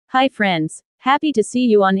Hi friends, happy to see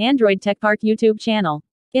you on Android Tech Park YouTube channel.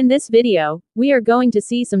 In this video, we are going to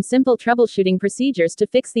see some simple troubleshooting procedures to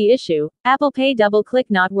fix the issue, Apple Pay double click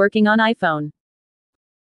not working on iPhone.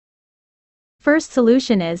 First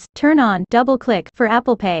solution is, turn on double click for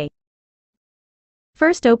Apple Pay.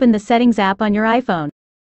 First open the Settings app on your iPhone.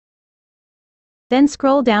 Then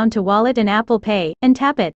scroll down to Wallet and Apple Pay, and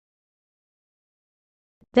tap it.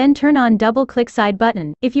 Then turn on double-click side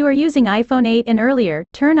button. If you are using iPhone 8 and earlier,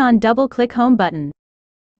 turn on double-click home button.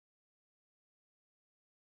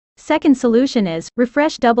 Second solution is,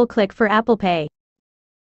 refresh double-click for Apple Pay.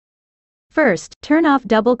 First, turn off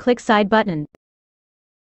double-click side button.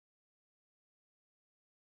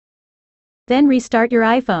 Then restart your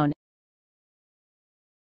iPhone.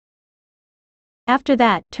 After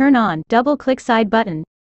that, turn on double-click side button.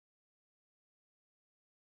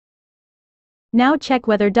 Now check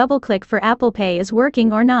whether double-click for Apple Pay is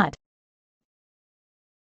working or not.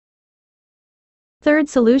 Third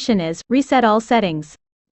solution is, reset all settings.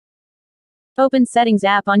 Open Settings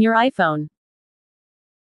app on your iPhone.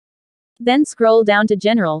 Then scroll down to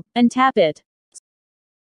General, and tap it.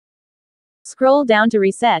 Scroll down to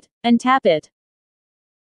Reset, and tap it.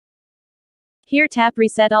 Here tap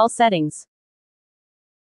Reset all settings.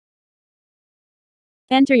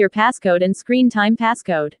 Enter your passcode and screen time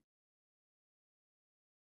passcode.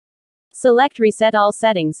 Select Reset all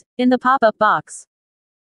settings, in the pop-up box.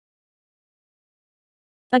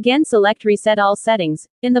 Again select Reset all settings,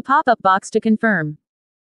 in the pop-up box to confirm.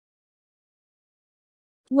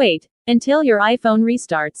 Wait until your iPhone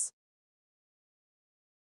restarts.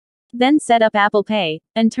 Then set up Apple Pay,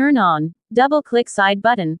 and turn on double-click side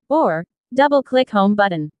button, or double-click home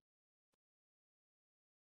button.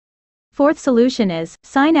 Fourth solution is,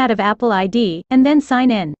 sign out of Apple ID, and then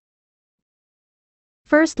sign in.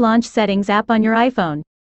 First launch Settings app on your iPhone.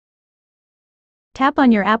 Tap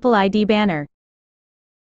on your Apple ID banner.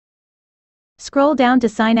 Scroll down to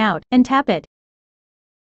Sign Out, and tap it.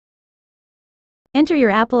 Enter your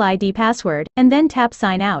Apple ID password, and then tap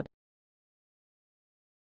Sign Out.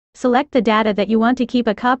 Select the data that you want to keep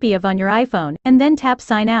a copy of on your iPhone, and then tap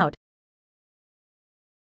Sign Out.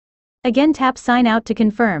 Again tap Sign Out to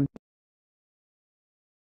confirm.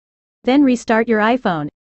 Then restart your iPhone.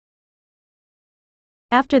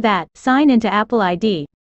 After that, sign into Apple ID.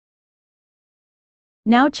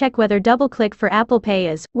 Now check whether double-click for Apple Pay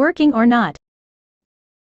is working or not.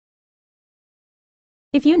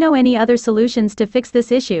 If you know any other solutions to fix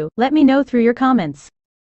this issue, let me know through your comments.